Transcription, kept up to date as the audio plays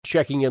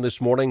checking in this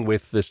morning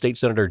with the State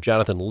Senator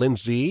Jonathan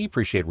Lindsey.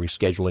 Appreciate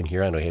rescheduling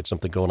here. I know you had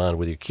something going on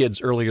with your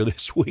kids earlier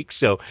this week,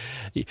 so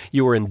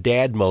you were in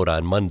dad mode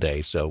on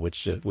Monday, so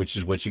which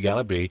is what you got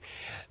to be.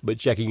 But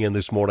checking in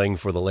this morning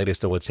for the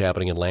latest on what's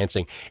happening in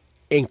Lansing,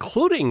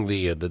 including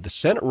the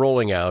Senate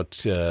rolling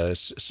out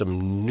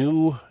some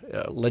new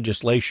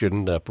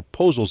legislation,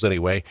 proposals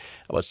anyway,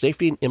 about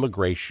safety and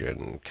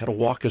immigration. Kind of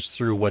walk us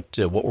through what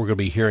we're going to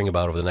be hearing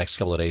about over the next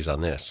couple of days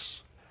on this.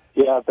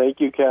 Yeah, thank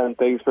you, Ken.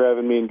 Thanks for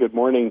having me, and good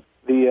morning.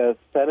 The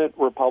Senate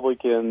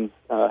Republicans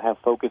have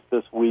focused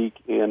this week,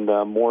 and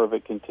more of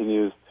it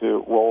continues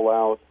to roll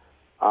out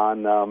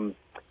on,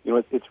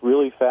 it's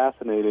really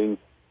fascinating.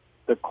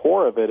 The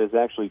core of it is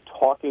actually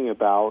talking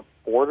about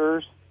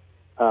borders,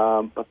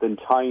 but then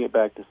tying it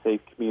back to safe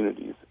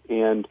communities.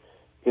 And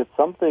it's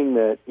something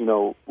that,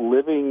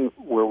 living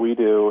where we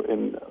do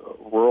in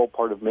a rural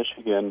part of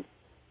Michigan,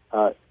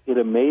 it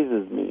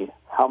amazes me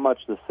how much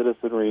the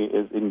citizenry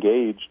is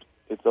engaged.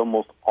 It's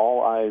almost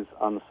all eyes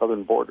on the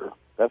southern border.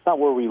 That's not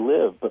where we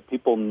live, but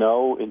people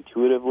know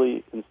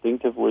intuitively,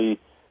 instinctively,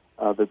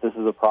 that this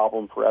is a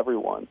problem for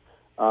everyone.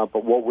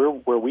 But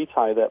where we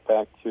tie that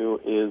back to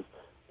is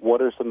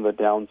what are some of the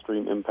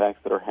downstream impacts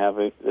that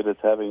it's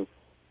having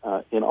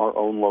in our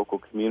own local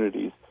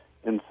communities.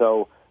 And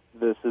so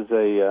this is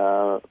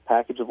a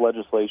package of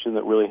legislation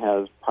that really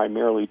has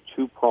primarily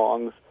two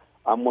prongs.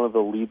 I'm one of the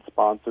lead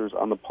sponsors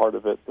on the part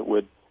of it that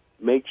would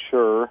make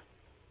sure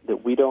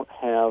that we don't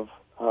have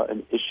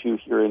an issue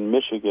here in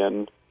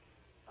Michigan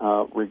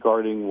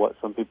regarding what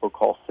some people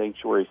call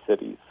sanctuary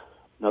cities.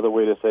 Another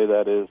way to say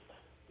that is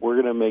we're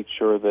going to make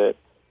sure that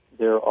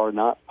there are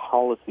not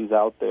policies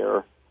out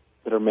there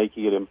that are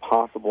making it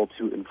impossible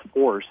to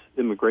enforce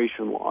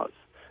immigration laws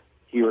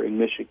here in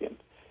Michigan.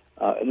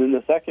 And then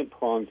the second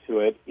prong to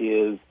it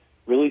is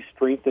really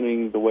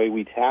strengthening the way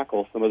we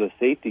tackle some of the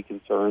safety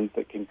concerns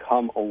that can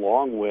come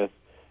along with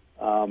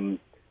the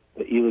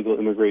illegal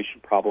immigration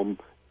problem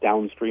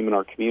downstream in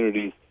our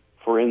communities.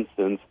 For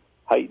instance,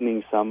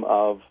 heightening some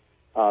of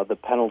the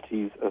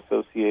penalties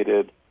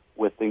associated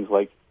with things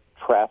like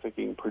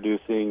trafficking,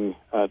 producing,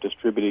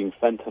 distributing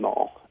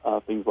fentanyl,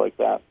 things like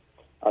that.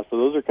 So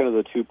those are kind of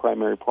the two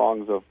primary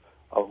prongs of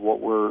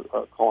what we're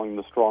calling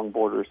the Strong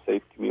Borders,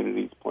 Safe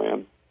Communities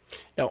plan.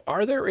 Now,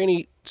 are there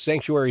any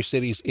sanctuary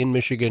cities in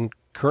Michigan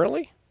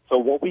currently? So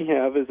what we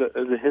have is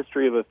a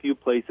history of a few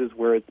places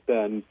where it's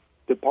been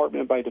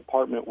department by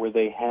department where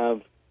they have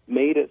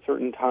made at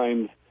certain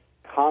times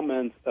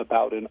comments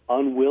about an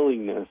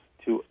unwillingness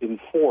to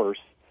enforce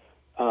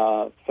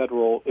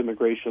federal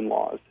immigration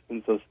laws.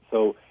 And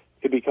so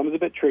it becomes a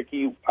bit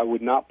tricky. I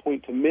would not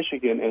point to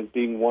Michigan as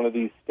being one of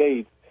these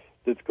states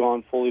that's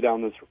gone fully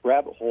down this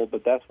rabbit hole,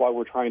 but that's why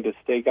we're trying to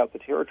stake out the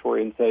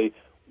territory and say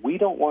we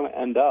don't want to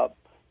end up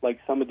like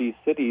some of these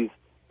cities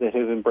that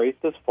have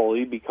embraced this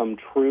fully, become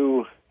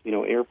true,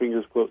 air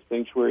fingers quote,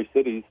 sanctuary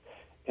cities,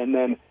 and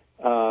then,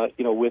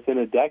 within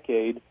a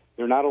decade,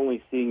 they're not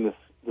only seeing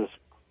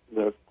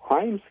the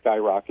crime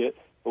skyrocket,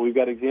 but we've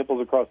got examples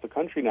across the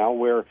country now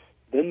where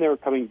then they're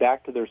coming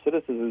back to their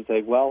citizens and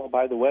say, well,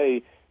 by the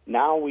way,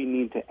 now we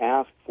need to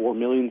ask for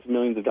millions and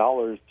millions of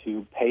dollars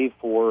to pay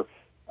for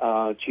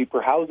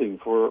cheaper housing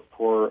for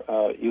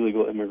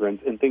illegal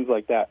immigrants and things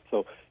like that.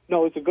 So,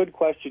 no, it's a good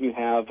question you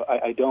have.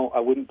 I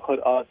wouldn't put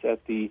us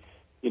at the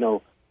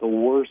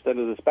worst end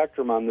of the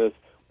spectrum on this.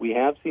 We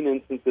have seen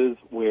instances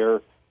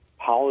where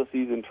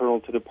policies internal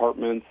to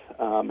departments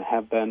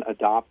have been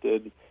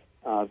adopted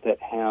that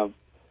have,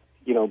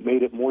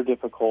 made it more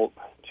difficult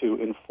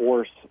to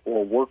enforce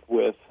or work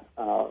with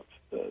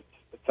the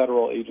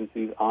federal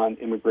agencies on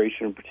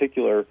immigration in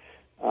particular.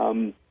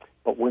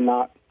 But we're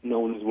not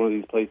known as one of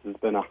these places that's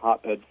been a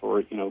hotbed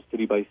for,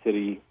 city by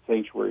city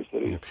sanctuary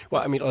cities. Yeah.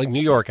 Well, I mean, like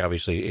New York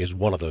obviously is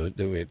one of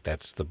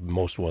that's the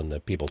most one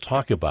that people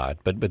talk about,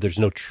 but there's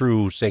no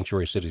true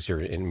sanctuary cities here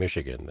in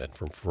Michigan that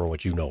from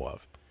what you know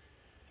of.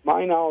 To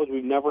my knowledge,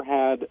 we've never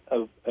had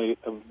a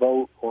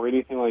vote or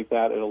anything like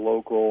that at a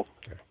local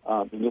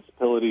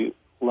municipality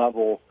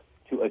level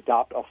to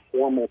adopt a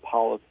formal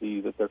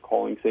policy that they're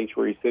calling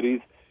sanctuary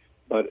cities.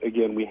 But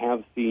again, we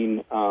have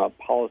seen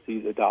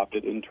policies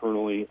adopted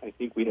internally. I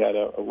think we had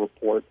a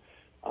report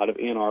out of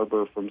Ann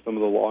Arbor from some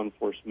of the law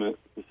enforcement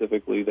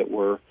specifically that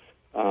were,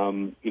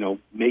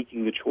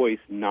 making the choice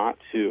not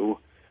to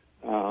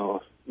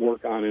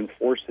work on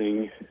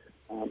enforcing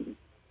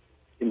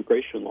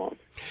immigration laws.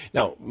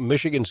 Now,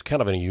 Michigan's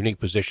kind of in a unique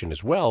position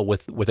as well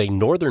with a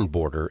northern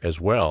border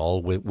as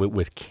well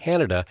with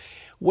Canada.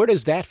 Where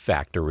does that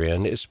factor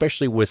in,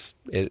 especially with,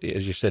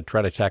 as you said,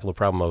 trying to tackle the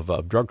problem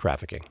of drug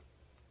trafficking?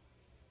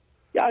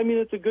 Yeah, I mean,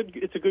 it's a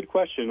good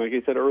question. Like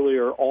I said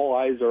earlier, all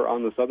eyes are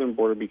on the southern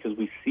border because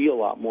we see a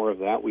lot more of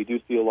that. We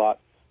do see a lot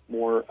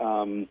more,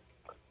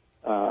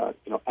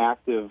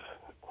 active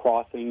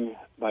crossing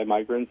by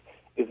migrants.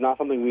 It's not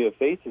something we have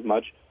faced as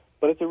much,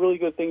 but it's a really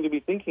good thing to be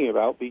thinking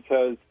about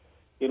because,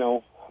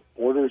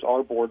 borders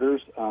are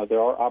borders. There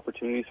are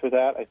opportunities for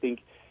that. I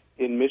think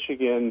in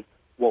Michigan,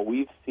 what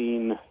we've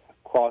seen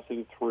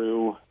crossing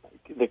through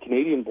the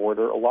Canadian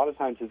border a lot of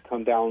times has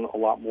come down a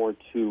lot more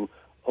to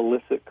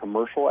illicit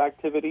commercial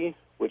activity,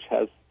 which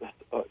has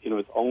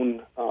its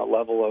own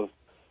level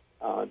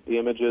of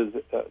damages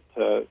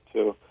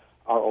to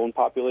our own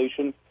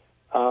population.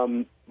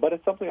 But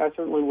it's something I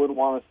certainly wouldn't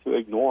want us to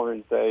ignore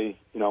and say,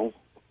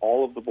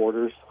 all of the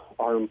borders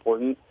are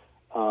important.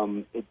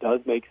 It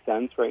does make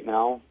sense right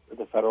now at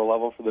the federal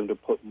level for them to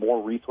put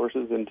more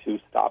resources into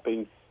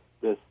stopping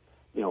this,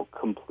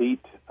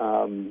 complete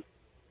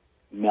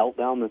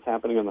meltdown that's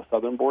happening on the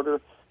southern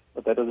border.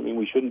 But that doesn't mean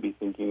we shouldn't be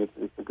thinking.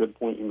 It's a good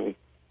point you make.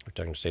 We're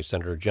talking to State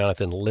Senator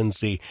Jonathan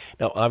Lindsey.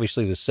 Now,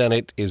 obviously, the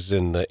Senate is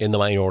in the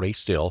minority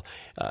still.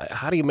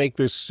 How do you make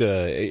this?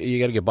 You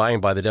got to get buy-in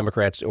by the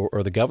Democrats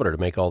or the governor to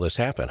make all this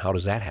happen. How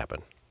does that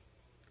happen?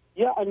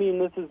 Yeah, I mean,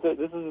 this is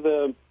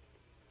the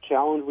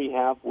challenge we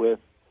have with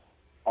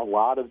a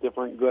lot of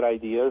different good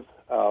ideas.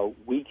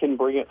 We can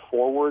bring it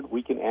forward.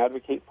 We can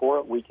advocate for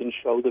it. We can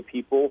show the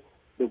people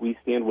that we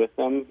stand with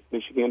them.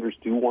 Michiganders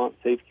do want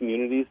safe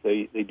communities.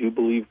 They do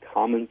believe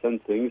common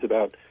sense things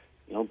about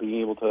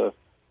being able to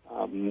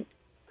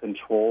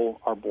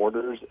control our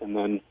borders and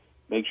then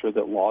make sure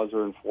that laws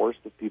are enforced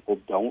if people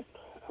don't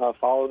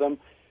follow them.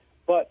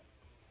 But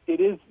it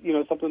is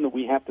something that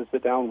we have to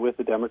sit down with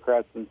the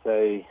Democrats and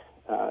say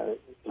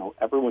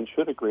everyone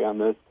should agree on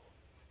this,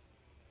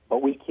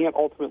 but we can't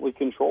ultimately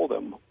control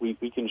them. We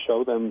can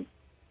show them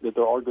that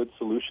there are good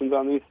solutions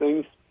on these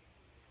things.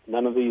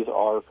 None of these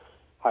are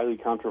highly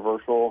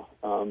controversial.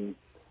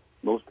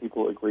 Most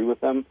people agree with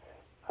them,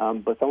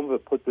 but some of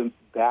it puts them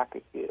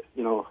back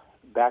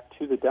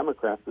to the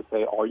Democrats to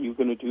say, are you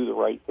going to do the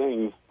right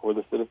things for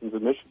the citizens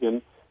of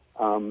Michigan?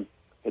 And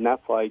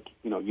that's like,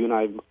 you and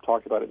I have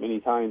talked about it many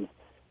times.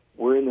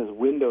 We're in this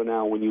window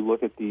now when you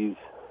look at these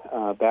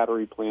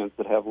battery plants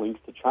that have links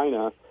to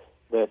China,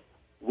 that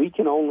we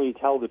can only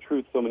tell the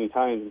truth so many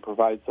times and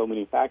provide so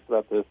many facts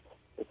about this.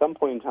 At some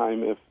point in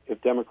time,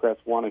 if Democrats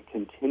want to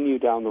continue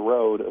down the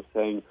road of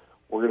saying,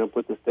 we're going to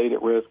put the state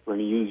at risk, we're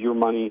going to use your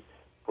money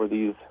for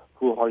these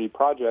foolhardy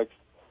projects,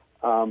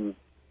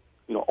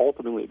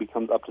 ultimately it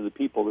becomes up to the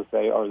people to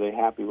say, are they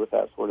happy with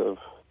that sort of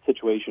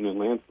situation in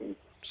Lansing?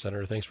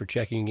 Senator, thanks for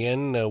checking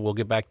in. We'll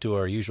get back to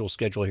our usual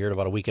schedule here in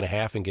about a week and a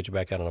half and get you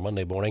back out on a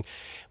Monday morning.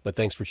 But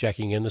thanks for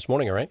checking in this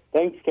morning, all right?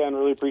 Thanks, Ken.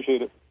 Really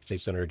appreciate it.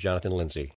 State Senator Jonathan Lindsey.